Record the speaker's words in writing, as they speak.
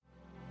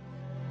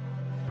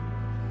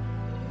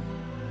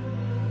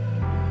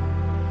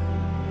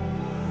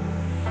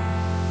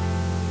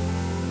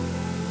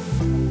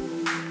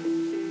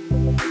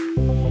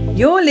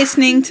You're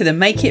listening to the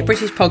Make It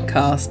British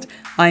podcast.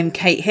 I'm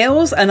Kate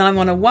Hills and I'm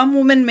on a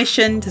one-woman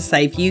mission to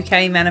save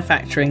UK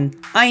manufacturing.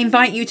 I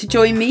invite you to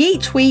join me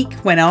each week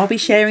when I'll be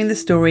sharing the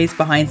stories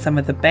behind some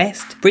of the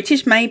best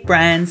British-made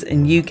brands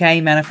and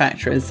UK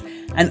manufacturers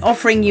and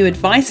offering you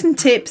advice and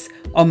tips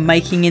on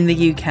making in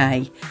the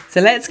UK. So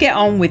let's get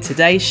on with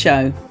today's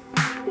show.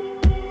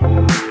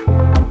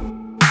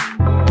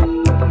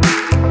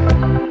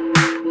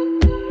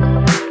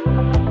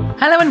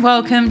 Hello and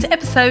welcome to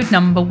episode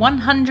number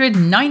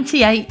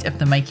 198 of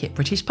the Make It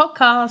British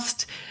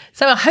podcast.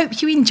 So I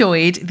hope you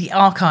enjoyed the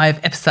archive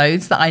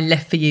episodes that I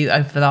left for you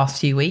over the last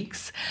few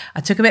weeks.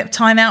 I took a bit of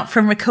time out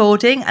from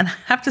recording and I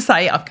have to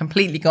say I've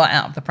completely got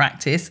out of the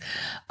practice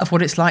of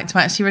what it's like to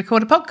actually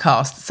record a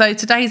podcast. So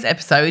today's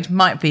episode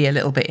might be a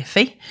little bit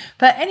iffy.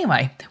 But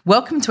anyway,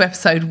 welcome to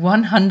episode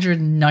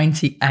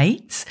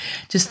 198.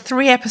 Just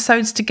 3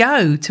 episodes to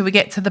go till we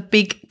get to the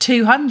big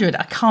 200.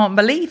 I can't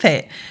believe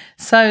it.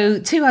 So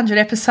 200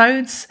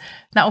 episodes,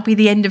 that will be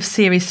the end of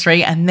series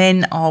 3 and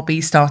then I'll be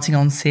starting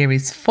on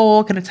series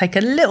 4. Going to take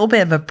a little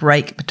bit of a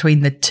break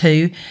between the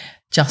two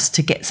just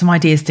to get some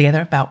ideas together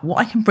about what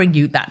I can bring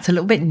you that's a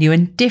little bit new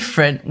and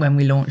different when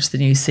we launch the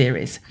new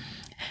series.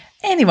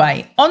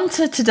 Anyway, on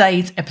to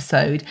today's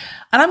episode,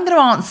 and I'm going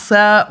to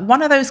answer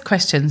one of those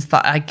questions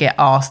that I get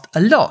asked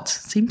a lot,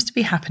 seems to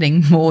be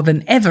happening more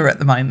than ever at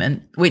the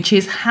moment, which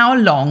is how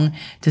long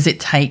does it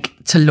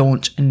take to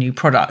launch a new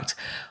product?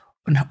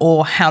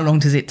 Or how long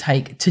does it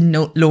take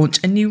to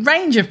launch a new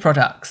range of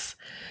products?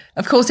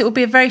 Of course, it would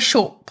be a very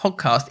short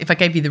podcast if I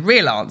gave you the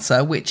real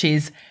answer, which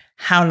is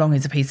how long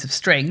is a piece of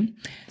string?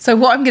 So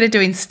what I'm going to do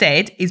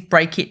instead is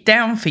break it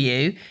down for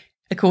you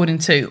according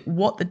to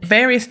what the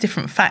various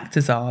different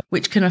factors are,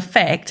 which can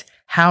affect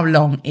how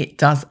long it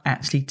does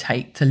actually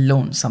take to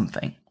launch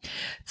something.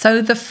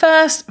 So the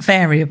first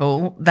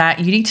variable that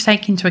you need to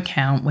take into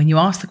account when you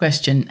ask the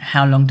question,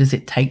 how long does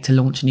it take to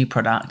launch a new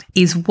product,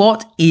 is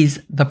what is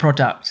the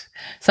product?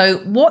 So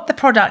what the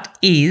product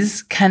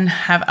is can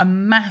have a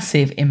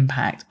massive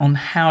impact on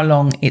how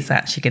long it's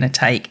actually going to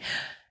take.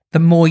 The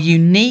more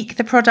unique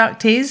the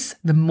product is,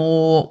 the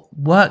more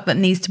work that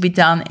needs to be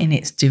done in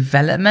its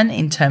development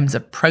in terms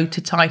of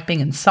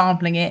prototyping and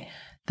sampling it,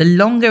 the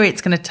longer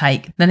it's going to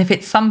take than if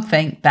it's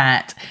something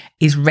that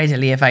is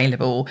readily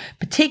available,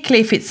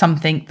 particularly if it's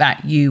something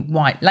that you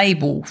white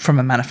label from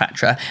a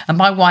manufacturer. And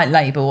by white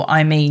label,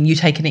 I mean you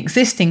take an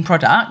existing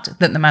product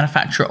that the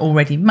manufacturer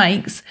already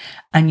makes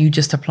and you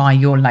just apply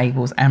your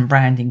labels and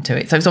branding to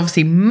it. So it's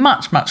obviously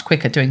much, much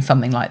quicker doing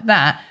something like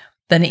that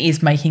than it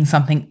is making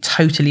something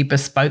totally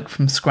bespoke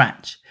from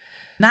scratch.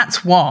 And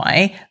that's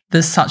why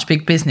there's such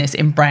big business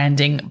in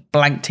branding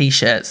blank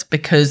t-shirts,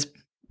 because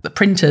the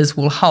printers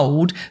will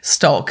hold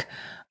stock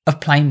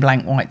of plain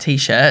blank white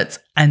t-shirts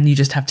and you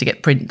just have to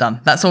get print done.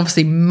 That's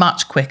obviously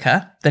much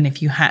quicker than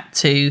if you had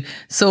to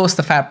source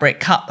the fabric,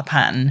 cut the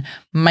pattern,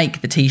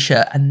 make the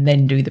t-shirt and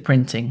then do the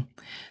printing.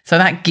 So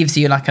that gives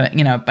you like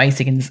a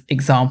basic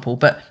example,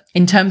 but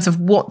in terms of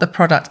what the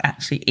product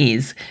actually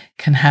is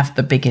can have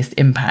the biggest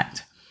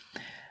impact.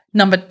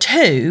 Number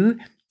 2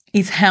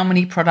 is how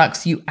many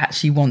products you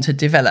actually want to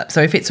develop.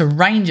 So if it's a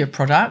range of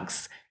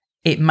products,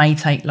 it may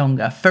take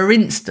longer. For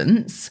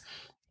instance,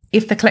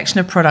 if the collection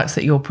of products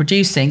that you're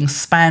producing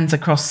spans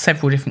across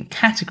several different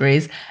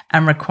categories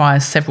and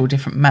requires several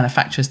different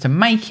manufacturers to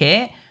make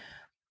it,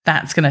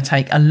 that's going to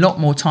take a lot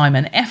more time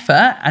and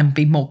effort and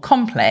be more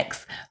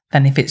complex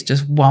than if it's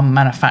just one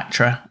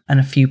manufacturer and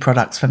a few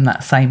products from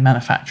that same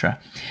manufacturer.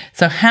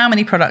 So how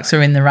many products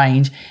are in the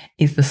range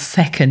is the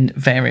second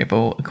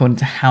variable according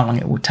to how long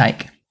it will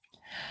take.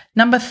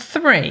 Number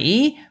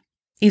 3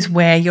 is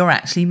where you're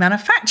actually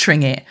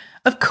manufacturing it.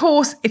 Of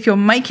course, if you're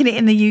making it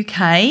in the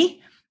UK,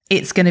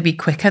 it's going to be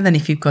quicker than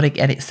if you've got to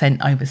get it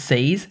sent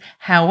overseas.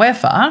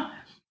 However,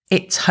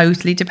 it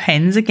totally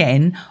depends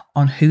again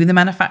on who the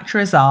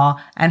manufacturers are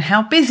and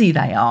how busy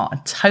they are.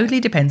 It totally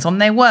depends on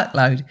their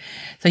workload.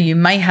 So you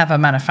may have a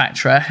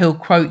manufacturer who'll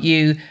quote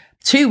you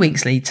 2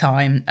 weeks lead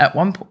time at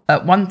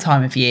one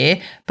time of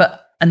year, but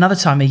another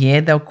time of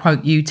year, they'll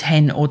quote you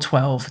 10 or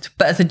 12.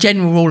 But as a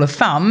general rule of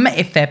thumb,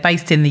 if they're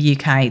based in the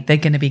UK, they're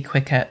going to be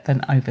quicker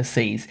than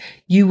overseas.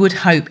 You would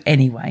hope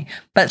anyway.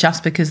 But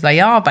just because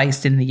they are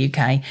based in the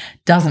UK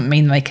doesn't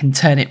mean they can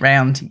turn it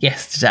round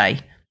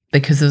yesterday,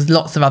 because there's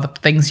lots of other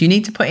things you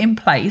need to put in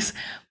place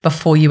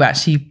before you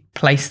actually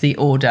place the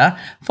order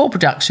for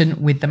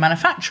production with the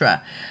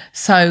manufacturer.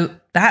 So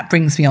that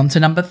brings me on to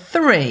number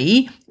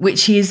 3,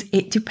 which is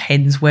it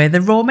depends where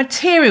the raw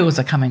materials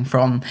are coming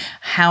from,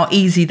 how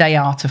easy they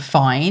are to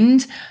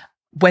find,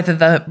 whether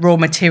the raw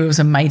materials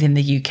are made in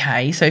the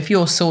UK. So if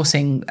you're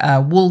sourcing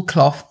wool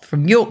cloth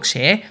from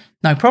Yorkshire,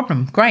 no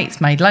problem. Great,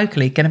 it's made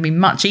locally. Going to be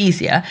much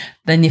easier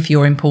than if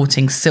you're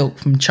importing silk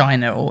from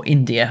China or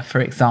India,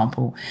 for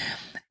example.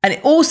 And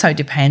it also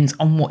depends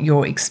on what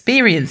your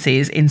experience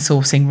is in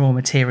sourcing raw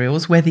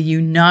materials, whether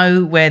you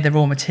know where the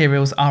raw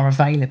materials are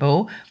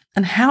available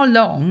and how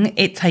long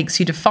it takes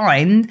you to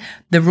find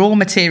the raw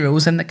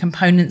materials and the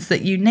components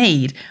that you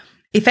need.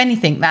 If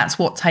anything, that's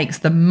what takes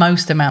the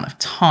most amount of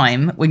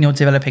time when you're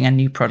developing a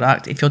new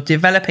product. If you're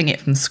developing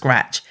it from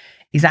scratch,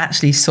 is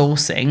actually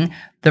sourcing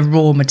the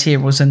raw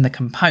materials and the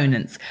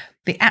components.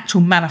 The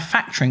actual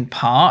manufacturing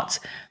part,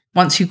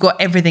 once you've got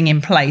everything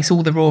in place,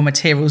 all the raw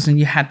materials, and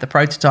you had the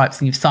prototypes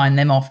and you've signed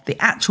them off,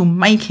 the actual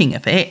making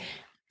of it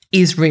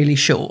is really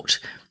short.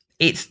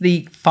 It's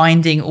the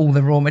finding all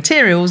the raw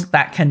materials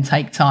that can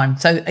take time.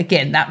 So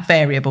again, that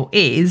variable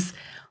is,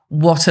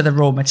 what are the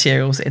raw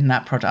materials in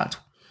that product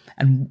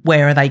and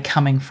where are they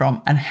coming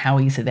from and how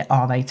easy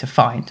are they to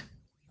find?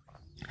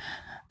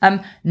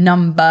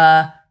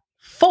 Number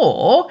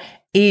 4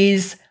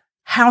 is,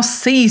 how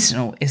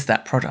seasonal is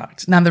that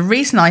product? Now, the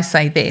reason I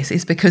say this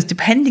is because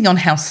depending on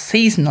how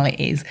seasonal it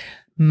is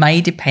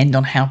may depend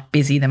on how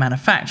busy the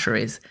manufacturer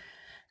is.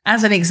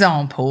 As an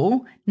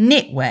example,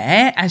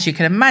 knitwear, as you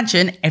can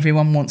imagine,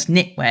 everyone wants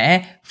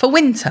knitwear for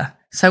winter.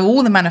 So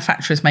all the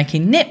manufacturers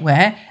making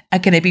knitwear are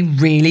going to be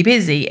really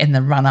busy in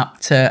the run up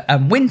to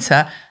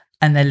winter,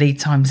 and their lead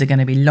times are going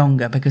to be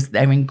longer because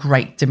they're in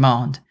great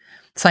demand.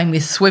 Same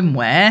with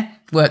swimwear,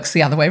 works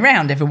the other way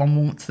around. Everyone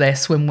wants their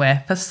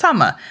swimwear for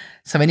summer.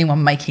 So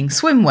anyone making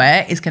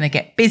swimwear is going to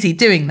get busy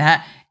doing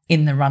that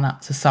in the run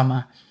up to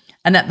summer.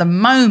 And at the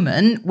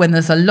moment, when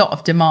there's a lot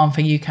of demand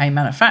for UK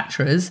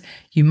manufacturers,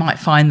 you might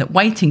find that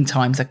waiting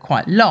times are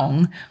quite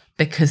long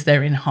because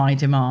they're in high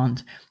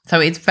demand. So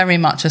it's very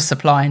much a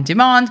supply and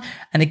demand.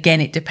 And again,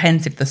 it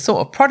depends if the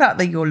sort of product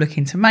that you're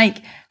looking to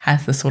make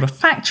has the sort of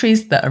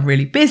factories that are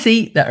really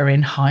busy, that are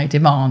in high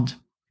demand.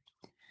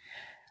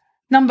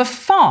 Number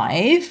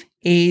 5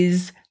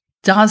 is,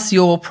 does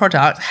your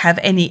product have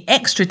any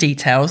extra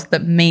details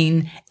that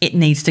mean it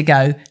needs to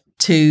go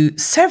to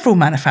several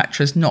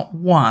manufacturers, not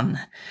one?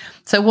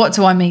 So what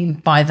do I mean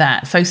by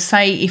that? So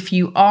say if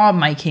you are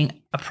making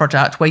a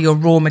product where your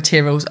raw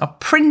materials are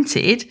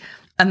printed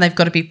and they've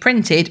got to be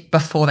printed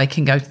before they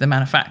can go to the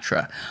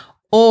manufacturer,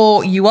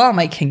 or you are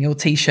making your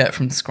t-shirt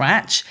from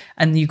scratch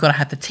and you've got to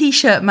have the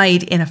t-shirt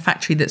made in a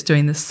factory that's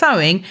doing the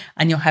sewing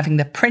and you're having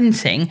the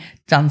printing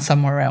done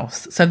somewhere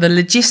else. So the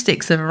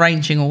logistics of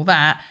arranging all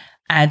that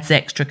adds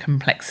extra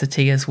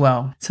complexity as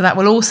well. So that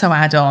will also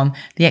add on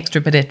the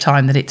extra bit of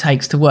time that it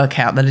takes to work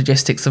out the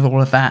logistics of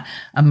all of that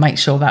and make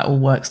sure that all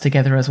works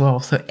together as well.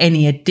 So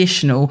any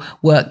additional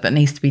work that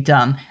needs to be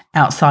done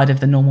outside of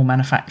the normal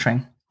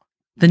manufacturing.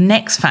 The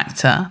next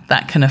factor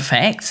that can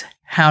affect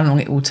how long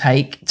it will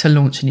take to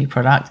launch a new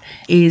product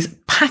is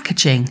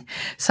packaging.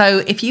 So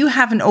if you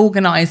haven't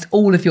organised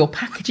all of your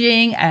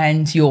packaging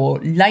and your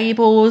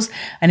labels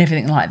and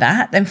everything like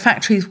that, then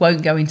factories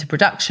won't go into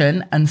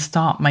production and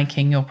start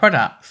making your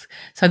products.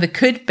 So there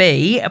could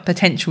be a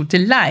potential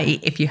delay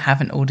if you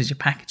haven't ordered your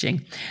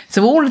packaging.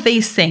 So all of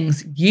these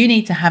things you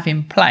need to have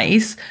in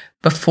place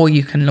before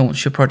you can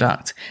launch your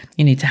product.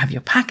 You need to have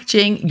your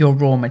packaging, your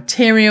raw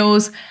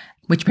materials,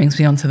 which brings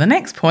me on to the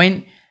next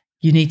point.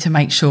 You need to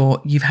make sure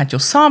you've had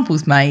your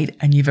samples made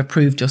and you've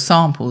approved your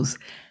samples.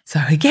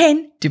 So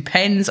again,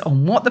 depends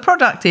on what the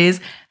product is,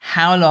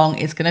 how long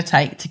it's going to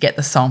take to get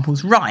the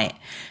samples right.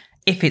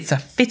 If it's a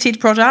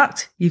fitted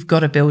product, you've got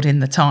to build in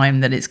the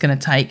time that it's going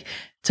to take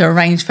to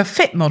arrange for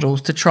fit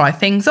models to try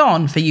things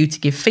on, for you to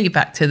give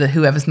feedback to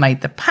whoever's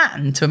made the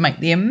pattern, to make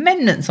the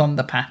amendments on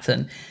the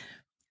pattern.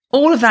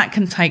 All of that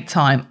can take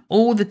time,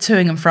 all the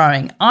toing and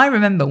froing. I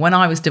remember when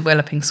I was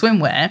developing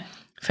swimwear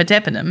for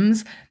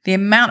Debenhams, the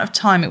amount of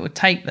time it would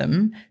take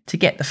them to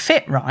get the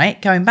fit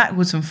right, going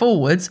backwards and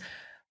forwards,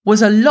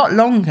 was a lot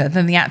longer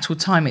than the actual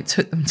time it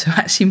took them to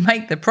actually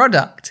make the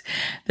product.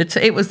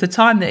 It was the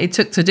time that it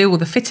took to do all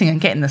the fitting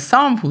and getting the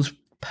samples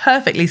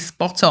perfectly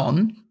spot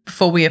on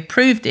before we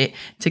approved it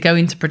to go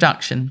into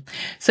production.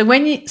 So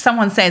when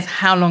someone says,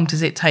 how long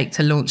does it take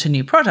to launch a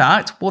new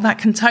product? Well, that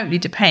can totally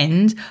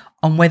depend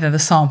on whether the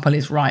sample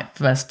is right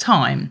first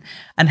time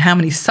and how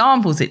many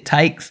samples it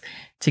takes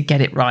to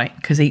get it right,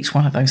 because each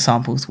one of those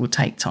samples will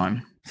take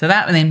time. So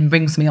that then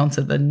brings me on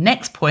to the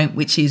next point,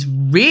 which is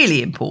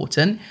really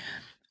important,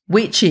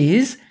 which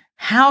is,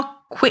 how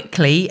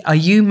quickly are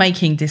you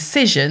making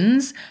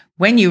decisions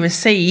when you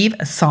receive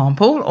a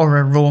sample or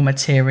a raw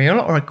material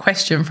or a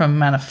question from a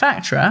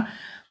manufacturer?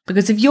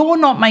 Because if you're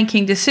not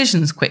making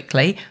decisions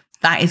quickly,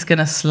 that is going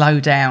to slow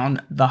down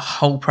the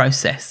whole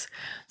process.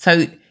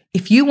 So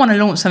if you want to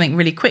launch something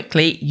really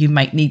quickly, you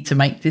need to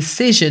make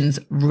decisions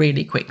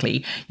really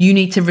quickly. You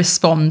need to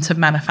respond to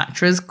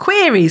manufacturers'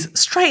 queries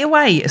straight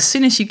away as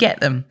soon as you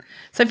get them.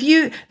 So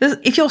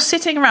if you're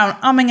sitting around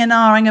umming and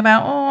ahhing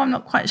about, I'm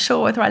not quite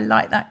sure whether I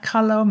like that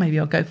colour, or maybe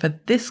I'll go for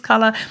this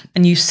colour,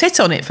 and you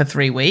sit on it for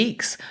 3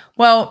 weeks,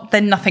 well,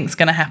 then nothing's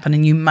going to happen,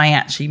 and you may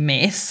actually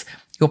miss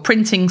your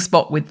printing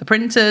spot with the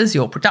printers,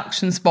 your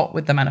production spot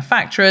with the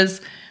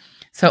manufacturers.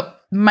 So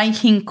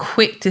making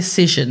quick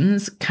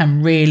decisions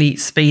can really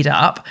speed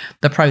up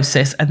the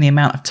process and the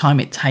amount of time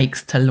it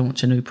takes to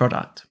launch a new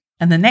product.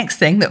 And the next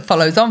thing that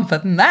follows on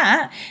from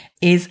that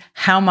is,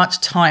 how much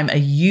time are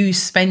you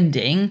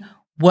spending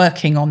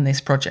working on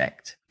this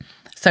project?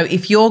 So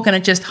if you're going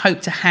to just hope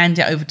to hand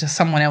it over to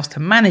someone else to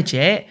manage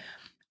it,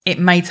 it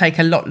may take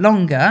a lot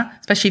longer,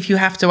 especially if you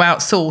have to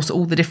outsource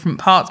all the different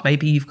parts.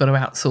 Maybe you've got to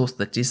outsource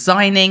the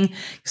designing,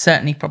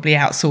 certainly probably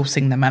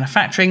outsourcing the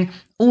manufacturing,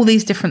 all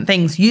these different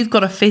things. You've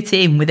got to fit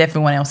in with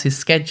everyone else's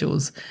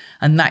schedules,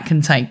 and that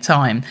can take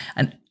time.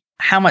 And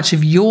how much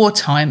of your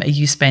time are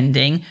you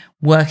spending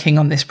working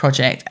on this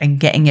project and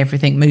getting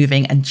everything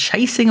moving and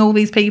chasing all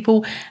these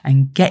people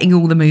and getting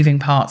all the moving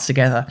parts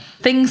together?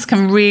 Things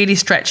can really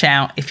stretch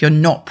out if you're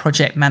not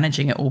project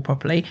managing it all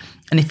properly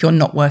and if you're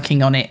not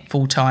working on it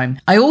full time.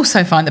 I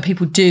also find that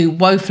people do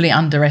woefully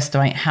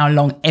underestimate how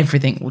long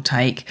everything will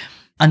take,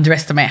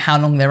 underestimate how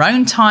long their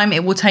own time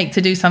it will take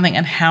to do something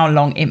and how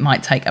long it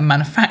might take a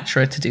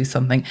manufacturer to do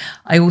something.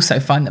 I also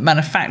find that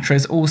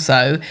manufacturers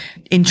also,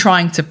 in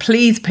trying to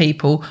please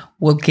people,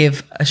 will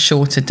give a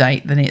shorter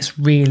date than it's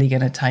really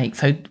going to take.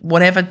 So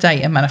whatever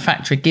date a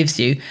manufacturer gives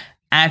you,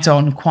 add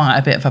on quite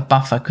a bit of a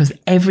buffer, because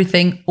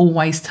everything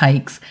always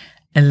takes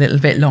a little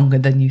bit longer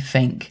than you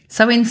think.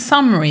 So in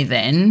summary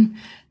then,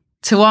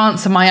 to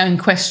answer my own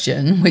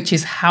question, which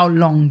is how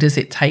long does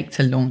it take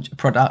to launch a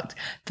product,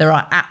 there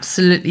are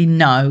absolutely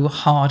no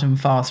hard and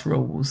fast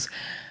rules.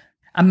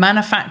 A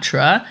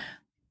manufacturer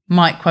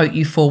might quote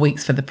you 4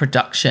 weeks for the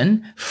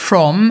production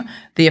from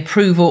the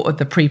approval of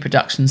the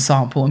pre-production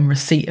sample and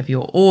receipt of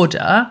your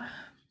order,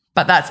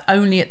 but that's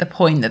only at the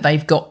point that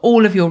they've got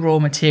all of your raw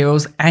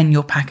materials and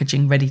your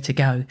packaging ready to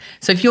go.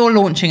 So if you're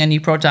launching a new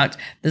product,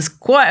 there's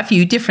quite a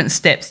few different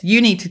steps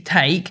you need to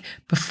take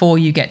before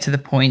you get to the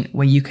point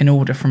where you can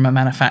order from a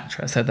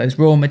manufacturer. So those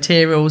raw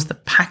materials, the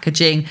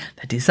packaging,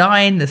 the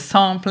design, the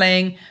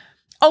sampling.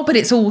 Oh, but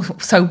it's all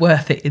so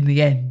worth it in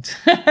the end.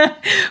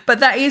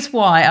 But that is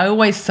why I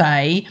always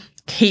say,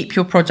 keep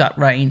your product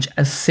range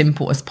as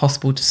simple as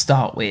possible to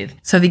start with,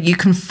 so that you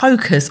can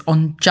focus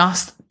on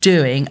just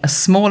doing a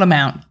small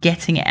amount,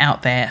 getting it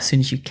out there as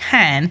soon as you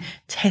can,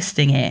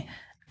 testing it,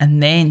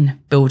 and then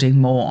building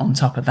more on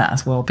top of that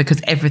as well, because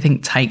everything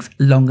takes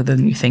longer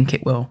than you think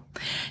it will.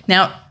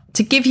 Now,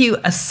 to give you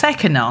a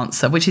second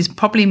answer, which is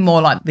probably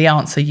more like the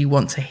answer you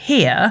want to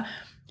hear,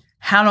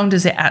 how long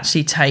does it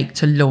actually take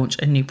to launch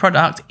a new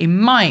product? In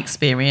my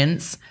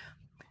experience,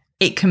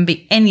 it can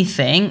be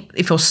anything,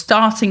 if you're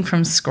starting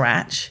from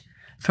scratch,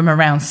 from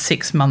around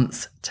 6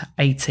 months to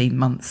 18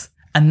 months.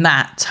 And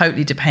that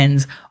totally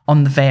depends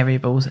on the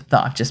variables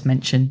that I've just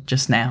mentioned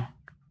just now.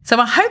 So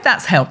I hope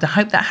that's helped. I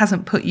hope that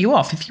hasn't put you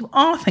off. If you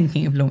are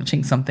thinking of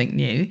launching something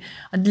new,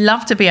 I'd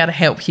love to be able to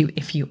help you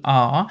if you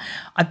are.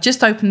 I've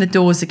just opened the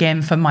doors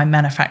again for my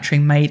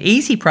Manufacturing Made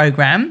Easy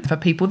program for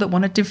people that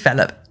want to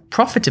develop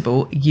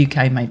profitable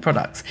UK-made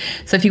products.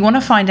 So if you want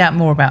to find out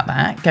more about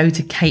that, go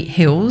to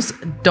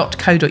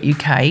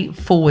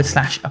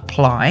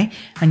katehills.co.uk/apply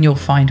and you'll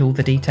find all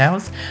the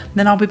details.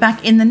 Then I'll be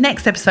back in the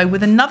next episode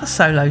with another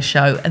solo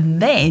show,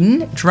 and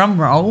then, drum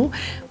roll,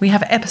 we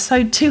have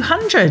episode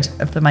 200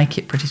 of the Make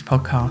It British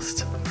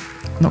podcast.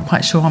 Not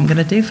quite sure what I'm going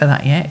to do for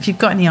that yet. If you've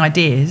got any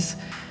ideas,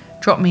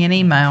 drop me an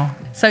email.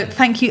 So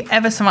thank you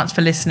ever so much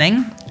for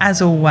listening,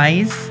 as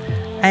always,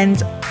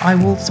 and I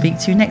will speak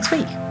to you next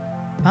week.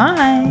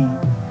 Bye.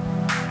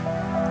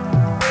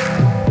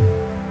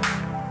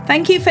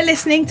 Thank you for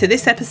listening to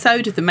this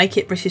episode of the Make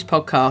It British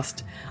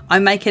podcast. I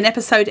make an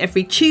episode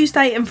every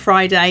Tuesday and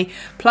Friday,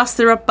 plus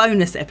there are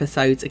bonus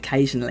episodes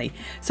occasionally.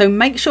 So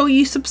make sure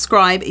you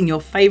subscribe in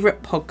your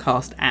favourite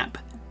podcast app.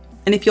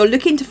 And if you're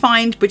looking to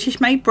find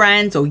British made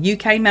brands or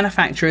UK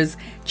manufacturers,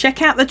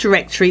 check out the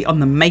directory on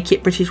the Make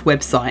It British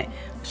website,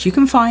 which you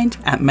can find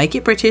at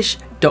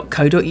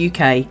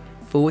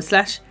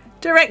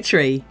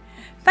makeitbritish.co.uk/directory.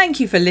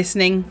 Thank you for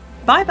listening.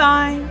 Bye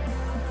bye.